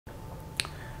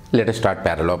Let us start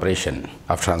parallel operation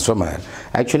of transformer.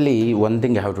 Actually, one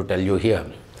thing I have to tell you here.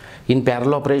 In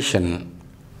parallel operation,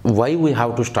 why we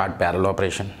have to start parallel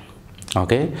operation?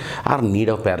 Okay, our need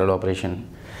of parallel operation.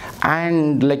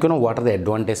 And what are the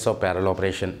advantages of parallel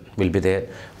operation will be there.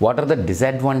 What are the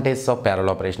disadvantages of parallel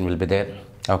operation will be there.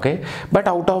 Okay, but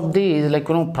out of these,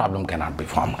 problem cannot be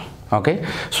formed. Okay,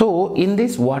 so in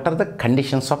this, what are the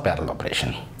conditions of parallel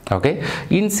operation? Okay,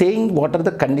 in saying what are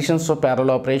the conditions of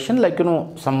parallel operation,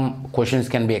 some questions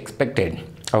can be expected.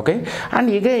 Okay, and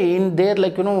again there,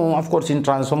 of course in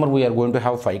transformer we are going to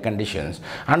have 5 conditions,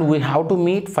 and we have to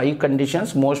meet 5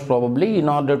 conditions most probably in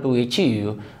order to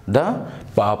achieve the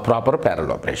proper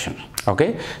parallel operation.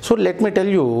 Okay, so let me tell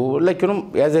you,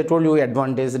 as I told you,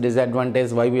 advantage,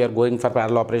 disadvantage, why we are going for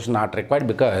parallel operation not required,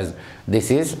 because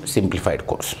this is simplified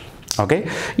course. Okay,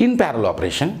 in parallel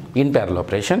operation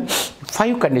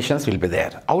 5 conditions will be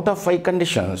there. Out of 5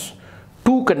 conditions,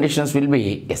 2 conditions will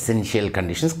be essential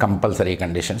conditions, compulsory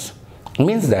conditions.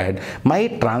 Means that my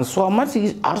transformers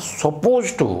are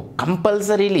supposed to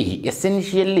compulsorily,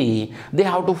 essentially, they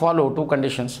have to follow 2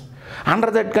 conditions.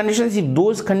 Under that conditions, if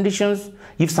those conditions,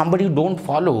 if somebody don't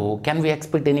follow, can we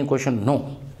expect any question?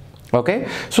 No. Okay,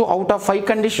 so out of 5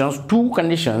 conditions, 2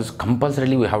 conditions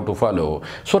compulsorily we have to follow.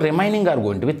 So remaining are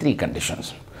going to be 3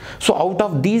 conditions. So out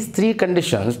of these 3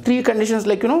 conditions,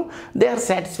 they are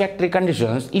satisfactory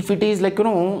conditions. If it is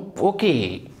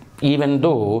okay, even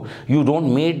though you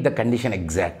don't meet the condition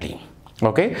exactly.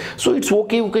 Okay, so it's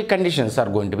okay conditions are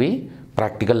going to be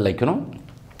practical,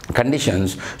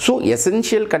 conditions. So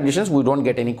essential conditions, we don't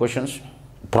get any questions,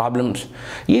 problems.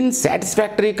 In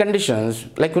satisfactory conditions,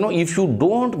 if you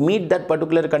don't meet that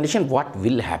particular condition, what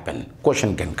will happen?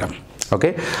 Question can come.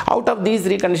 Okay, out of these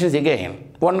 3 conditions,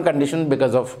 again 1 condition,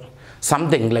 because of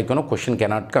something question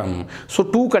cannot come. So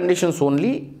 2 conditions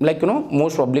only,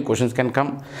 most probably questions can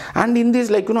come. And in this,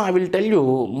 I will tell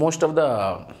you, most of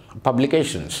the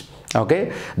publications,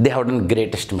 okay, they have done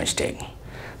greatest mistake,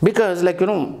 because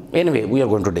anyway we are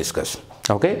going to discuss.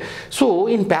 Okay, so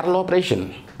in parallel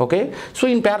operation, okay, so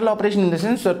in parallel operation, in the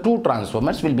sense 2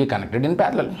 transformers will be connected in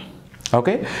parallel.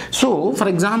 Okay, so for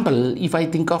example, if I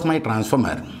think of my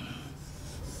transformer,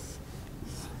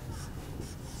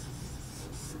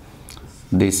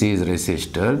 this is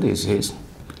resistor, this is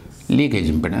leakage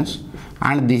impedance,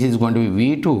 and this is going to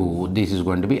be V2, this is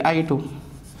going to be I2,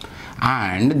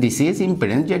 and this is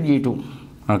impedance ZG2.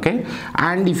 Okay,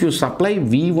 and if you supply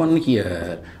V1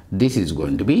 here, this is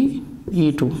going to be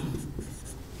E2.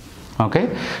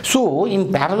 Okay, so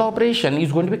in parallel operation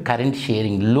is going to be current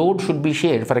sharing. Load should be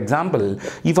shared. For example,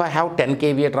 if I have 10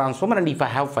 kVA transformer and if I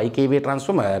have 5 kVA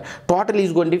transformer, total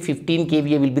is going to be 15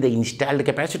 kVA will be the installed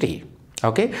capacity.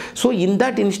 Okay, so in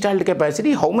that installed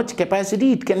capacity, how much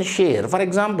capacity it can share? For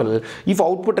example, if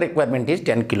output requirement is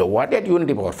 10 kilowatt at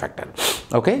unity power factor.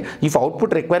 Okay, if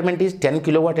output requirement is 10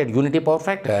 kilowatt at unity power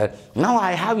factor, now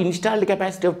I have installed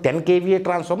capacity of 10 kVA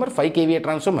transformer, 5 kVA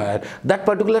transformer. That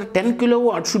particular 10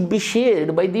 kilowatt should be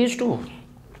shared by these 2.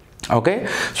 Okay,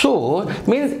 so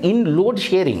means in load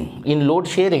sharing,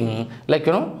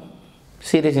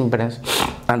 series impedance.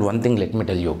 And one thing, let me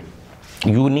tell you,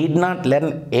 you need not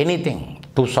learn anything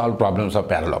to solve problems of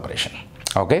parallel operation.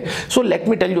 Okay, so let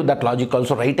me tell you that logic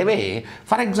also right away.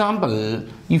 For example,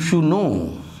 if you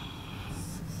know,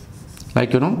 2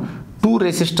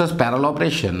 resistors parallel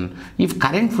operation, if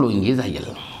current flowing is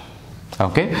IL.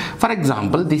 Okay, for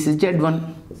example, this is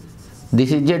Z1,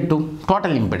 this is Z2,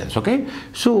 total impedance. Okay,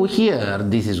 so here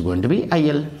this is going to be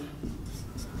IL.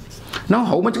 Now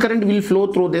how much current will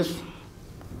flow through this?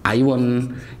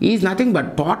 I1 is nothing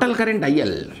but total current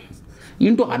IL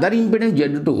into other impedance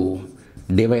Z2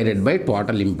 divided by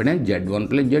total impedance Z1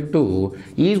 plus Z2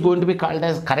 is going to be called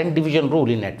as current division rule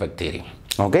in network theory.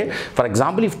 Okay, for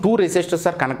example, if 2 resistors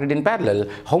are connected in parallel,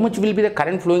 how much will be the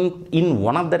current flowing in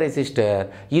one of the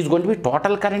resistor is going to be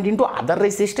total current into other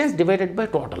resistance divided by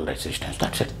total resistance.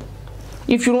 That's it.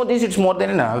 If you know this, it's more than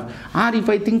enough. Or if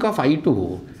I think of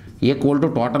I2 equal to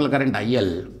total current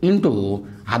IL into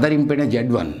other impedance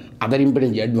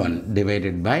Z1,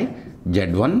 divided by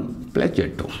Z1 plus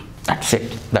Z2.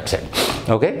 That's it.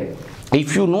 Okay,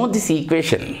 if you know this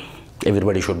equation,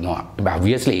 everybody should know,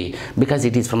 obviously, because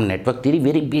it is from network theory,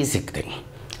 very basic thing.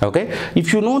 Okay,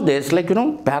 if you know this,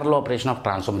 parallel operation of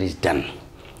transformer is done.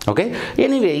 Okay,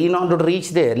 anyway, in order to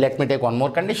reach there, let me take one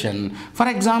more condition. For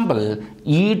example,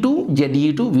 E2,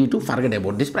 ZE2, V2, forget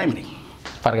about this primary.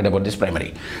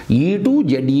 E2,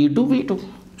 ZE2, V2.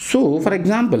 So, for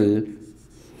example,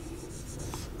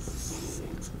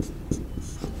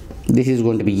 this is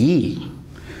going to be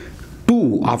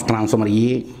E2 of transformer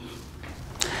A,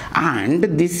 and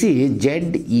this is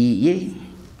ZEA.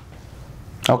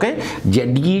 Okay,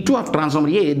 ZE2 of transformer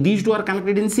A, these two are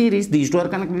connected in series,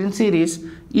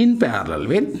 in parallel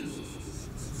with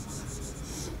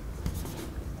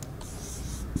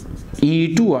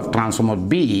E2 of transformer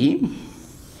B.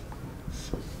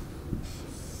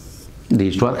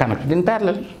 These two are connected in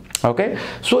parallel. Okay,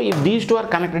 so if these two are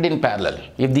connected in parallel,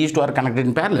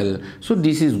 so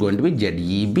this is going to be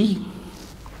ZEB.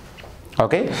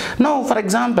 Okay, now for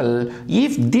example,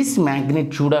 if this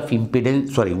magnitude of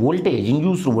impedance, voltage,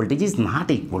 induced voltage is not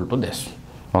equal to this,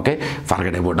 okay,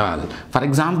 forget about all. For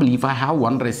example, if I have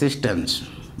one resistance,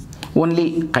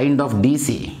 only kind of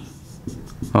DC,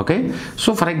 okay,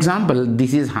 so for example,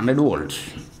 this is 100 volts,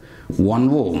 1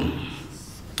 ohm,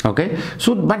 okay,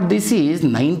 so but this is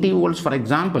 90 volts, for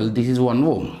example, this is 1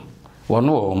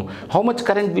 ohm, how much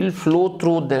current will flow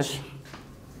through this?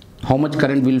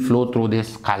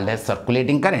 Called as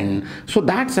circulating current. So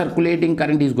that circulating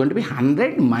current is going to be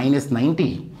 100 minus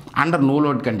 90 under no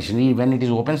load condition. When it is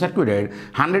open circuited,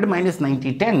 100 minus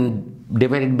 90, 10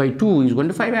 divided by 2 is going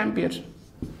to 5 amperes.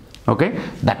 Okay,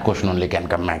 that question only can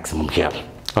come maximum here.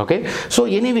 Okay, so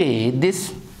anyway,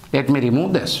 this, let me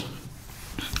remove this.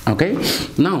 Okay,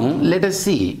 now let us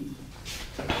see.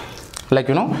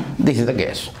 This is the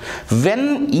case.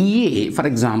 When EA, for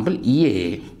example,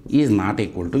 EA is not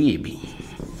equal to EB,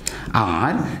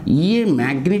 or EA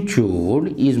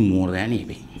magnitude is more than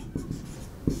EB,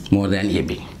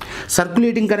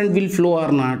 circulating current will flow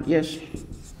or not? Yes.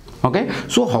 Okay,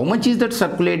 so how much is that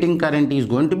circulating current is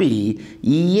going to be?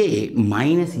 EA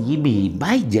minus EB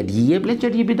by ZEA plus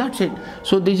ZEB, that's it.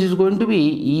 So this is going to be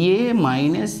EA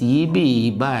minus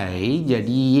EB by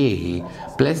ZEA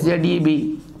plus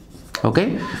ZEB.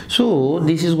 Okay, so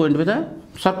this is going to be the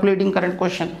circulating current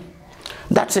question.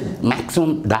 That's it,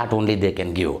 maximum that only they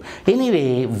can give.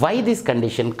 Anyway, why this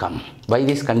condition come?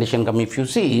 If you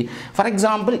see, for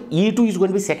example, E2 is going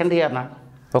to be secondary or not?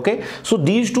 Okay, so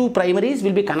these two primaries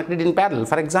will be connected in parallel.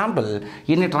 For example,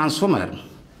 in a transformer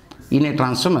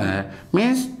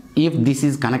means if this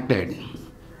is connected,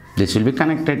 this will be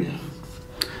connected,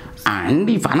 and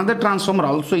if another transformer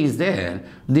also is there,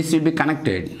 this will be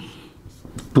connected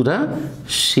to the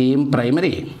same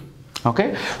primary.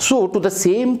 Okay, so to the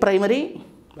same primary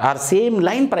or same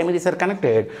line primaries are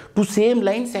connected, to same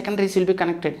line secondaries will be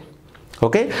connected.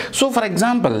 Okay, so for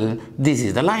example, this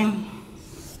is the line.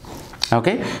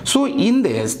 Okay, so in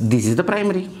this is the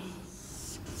primary,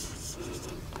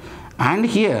 and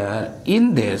here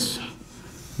in this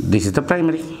is the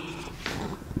primary.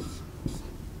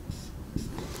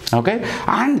 Okay,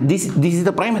 and this is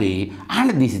the primary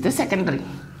and this is the secondary.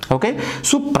 Okay,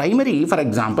 so primary, for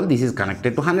example, this is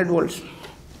connected to 100 volts.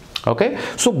 Okay,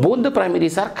 so both the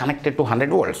primaries are connected to 100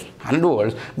 volts,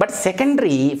 but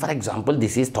secondary, for example,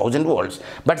 this is 1000 volts,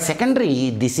 but secondary,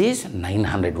 this is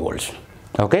 900 volts.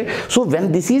 Okay, so when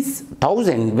this is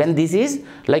 1000, when this is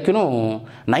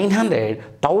 900,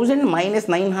 1000 minus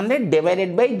 900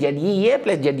 divided by ZEA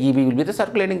plus ZEB will be the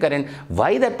circulating current.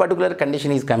 Why that particular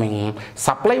condition is coming?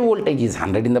 Supply voltage is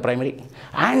 100 in the primary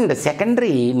and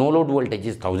secondary no load voltage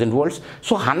is 1000 volts.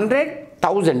 So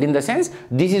 100,000 in the sense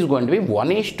this is going to be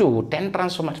 1:10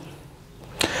 transformer,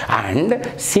 and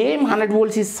same 100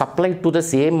 volts is supplied to the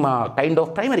same kind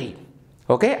of primary.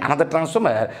 Okay, another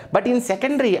transformer, but in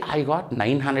secondary I got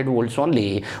 900 volts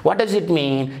only. What does it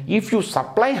mean? If you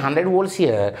supply 100 volts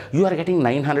here, you are getting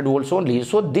 900 volts only.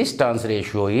 So this turns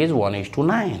ratio is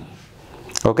 1:9.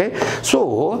 Okay,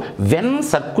 so when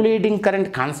circulating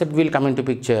current concept will come into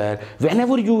picture,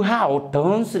 whenever you have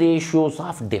turns ratios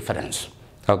of difference.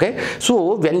 Okay,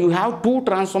 so when you have two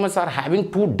transformers are having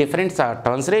two different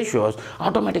turns ratios,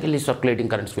 automatically circulating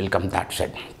currents will come that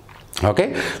side.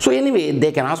 Okay, so anyway,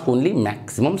 they can ask only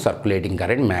maximum circulating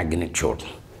current magnitude.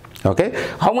 Okay,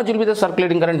 how much will be the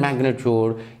circulating current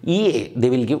magnitude? EA they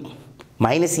will give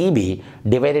minus EB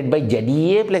divided by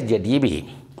ZEA plus ZEB.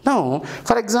 Now,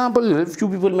 for example, few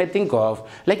people may think of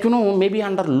maybe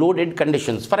under loaded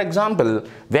conditions. For example,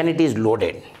 when it is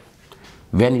loaded,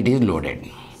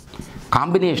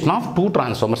 combination of two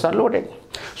transformers are loaded.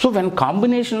 So when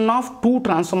combination of two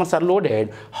transformers are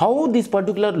loaded, how this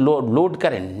particular load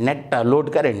current, net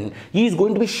load current is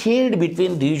going to be shared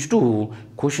between these two,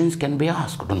 questions can be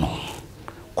asked. No,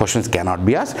 questions cannot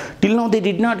be asked. Till now they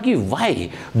did not give. Why?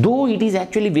 Though it is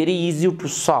actually very easy to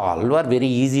solve or very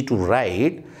easy to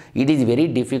write, it is very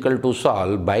difficult to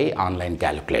solve by online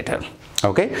calculator.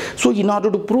 Okay, so in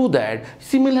order to prove that,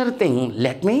 similar thing,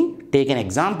 let me take an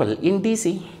example in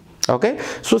DC. Okay,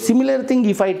 so similar thing,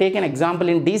 if I take an example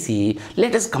in DC,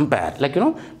 let us compare,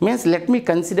 means let me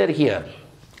consider here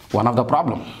one of the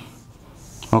problem.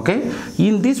 Okay,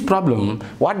 in this problem,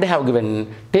 what they have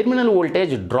given, terminal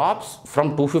voltage drops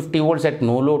from 250 volts at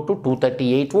no load to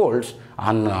 238 volts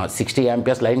on 60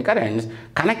 amperes line currents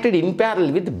connected in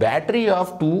parallel with battery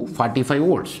of 245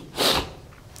 volts.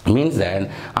 Means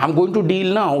that I'm going to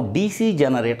deal now DC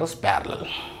generators parallel.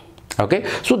 Okay,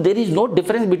 so there is no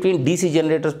difference between DC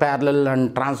generators parallel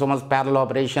and transformers parallel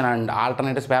operation and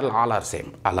alternators parallel, all are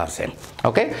same,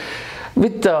 okay.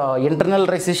 With internal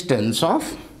resistance of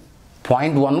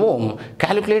 0.1 ohm,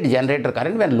 calculate generator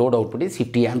current when load output is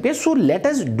 50 amperes. So let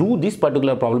us do this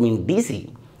particular problem in DC.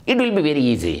 It will be very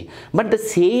easy, but the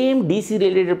same DC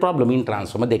related problem in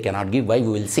transformer they cannot give. Why? We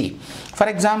will see. For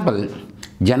example,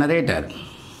 generator,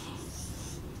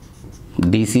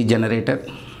 DC generator,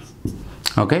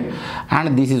 okay,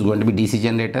 and this is going to be DC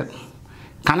generator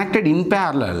connected in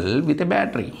parallel with a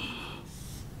battery,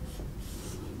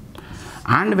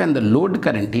 and when the load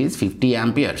current is 50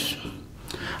 amperes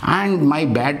and my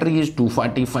battery is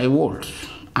 245 volts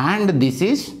and this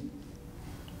is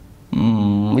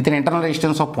with an internal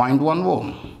resistance of 0.1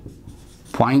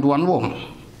 ohm,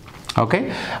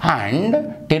 okay, and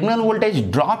terminal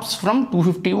voltage drops from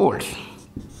 250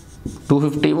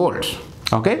 volts,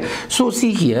 okay. So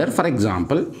see here, for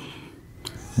example,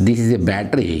 this is a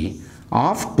battery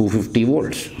of 250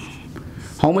 volts.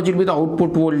 How much will be the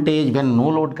output voltage when no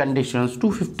load conditions?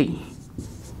 250.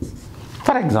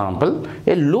 For example,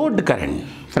 a load current,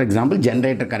 for example,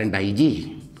 generator current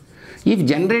IG. If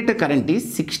generator current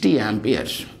is 60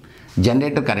 amperes,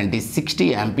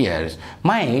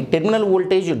 my terminal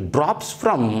voltage drops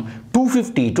from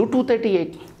 250 to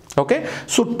 238. Okay,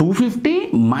 so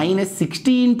 250 minus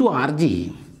 60 into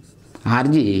RG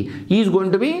is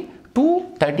going to be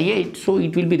 238. So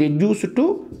it will be reduced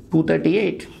to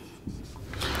 238.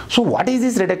 So what is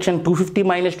this reduction? 250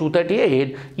 minus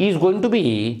 238 is going to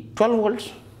be 12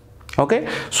 volts. Okay,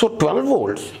 so 12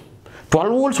 volts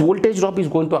voltage drop is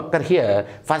going to occur here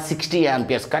for 60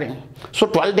 amperes current. So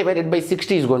 12 divided by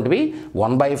 60 is going to be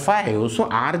 1 by 5. So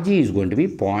RG is going to be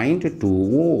 0.2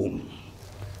 ohm.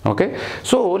 Okay,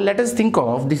 so let us think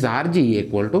of this RG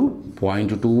equal to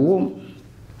 0.2 ohm.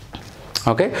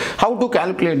 Okay, how to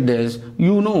calculate this?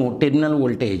 You know terminal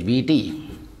voltage VT.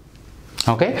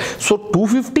 Okay, so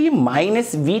 250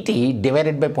 minus VT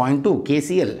divided by 0.2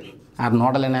 KCL or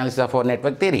nodal analysis of our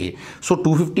network theory. So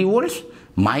 250 volts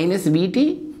minus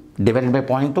VT divided by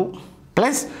 0.2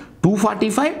 plus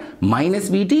 245 minus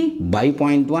VT by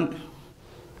 0.1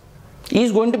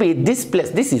 is going to be this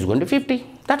plus this is going to be 50.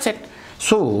 That's it.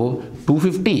 So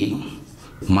 250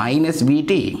 minus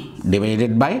VT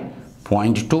divided by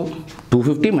 0.2,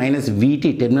 250 minus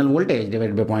VT terminal voltage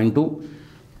divided by 0.2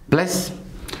 plus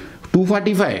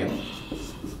 245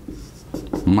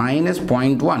 minus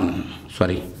 0.1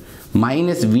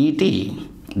 minus VT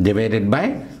divided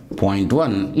by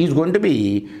 0.1 is going to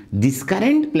be this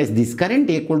current plus this current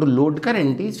equal to load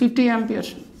current is 50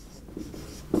 amperes.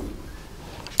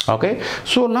 Okay,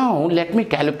 so now let me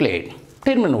calculate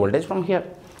terminal voltage from here.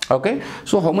 Okay,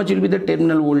 so how much will be the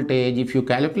terminal voltage? If you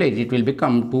calculate, it will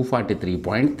become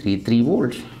 243.33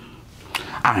 volts.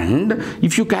 And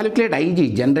if you calculate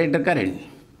IG, generator current,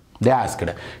 they asked,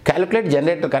 calculate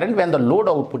generator current when the load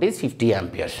output is 50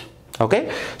 amperes. Okay,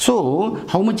 so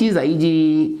how much is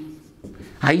IG?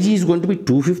 IG is going to be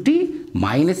 250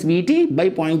 minus VT by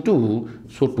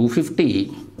 0.2. So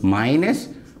 250 minus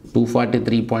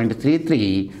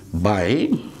 243.33 by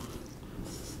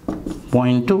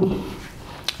 0.2.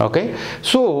 Okay,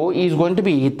 so is going to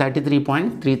be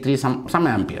 33.33 some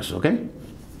amperes. Okay,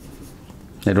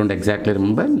 I don't exactly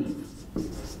remember.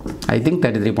 I think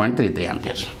 33.33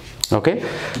 amperes. Okay,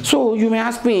 so you may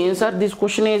ask me, sir, this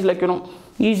question is like,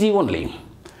 easy only.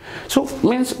 So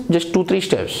means just 2-3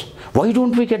 steps. Why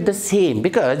don't we get the same?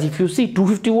 Because if you see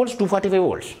 250 volts, 245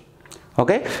 volts.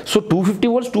 Okay, so 250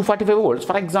 volts, 245 volts.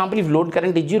 For example, if load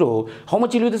current is 0, how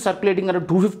much will be the circulating current?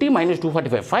 250 minus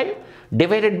 245, 5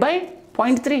 divided by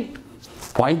 0.3.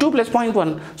 0.2 plus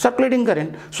 0.1 circulating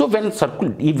current. So when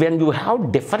you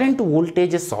have different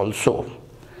voltages also,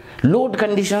 load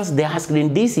conditions they ask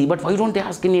in DC, but why don't they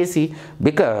ask in AC?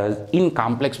 Because in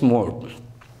complex mode,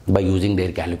 by using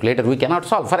their calculator, we cannot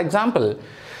solve. For example,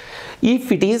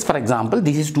 if it is, for example,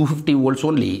 this is 250 volts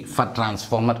only for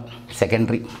transformer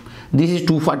secondary. This is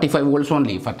 245 volts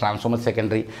only for transformer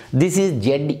secondary. This is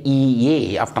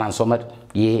ZEA of transformer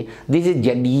A. This is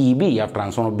ZEB of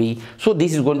transformer B. So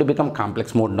this is going to become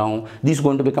complex mode now. This is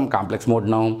going to become complex mode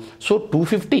now. So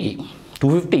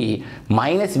 250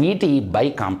 minus VT by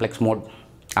complex mode,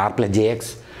 R plus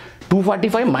JX.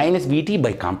 245 minus VT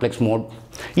by complex mode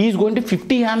is going to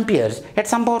 50 amperes. At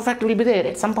some power factor will be there,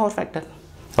 at some power factor.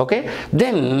 Okay,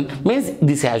 then means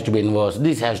this has to be inverse,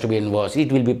 this has to be inverse,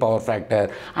 it will be power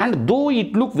factor. And though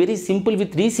it look very simple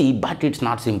with DC, but it's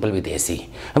not simple with AC,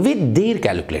 with their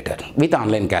calculator, with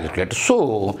online calculator.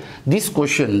 So this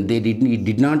question it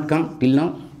did not come till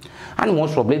now, and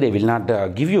most probably they will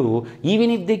not give you. Even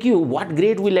if they give, what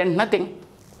grade will end? Nothing.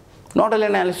 Nodal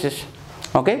analysis.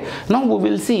 Okay, now we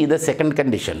will see the second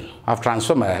condition of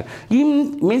transformer.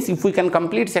 Means if we can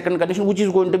complete second condition, which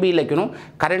is going to be like,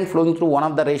 current flowing through one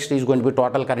of the resistors is going to be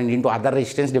total current into other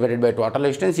resistance divided by total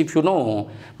resistance. If you know,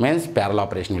 means parallel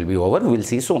operation will be over. We will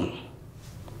see soon.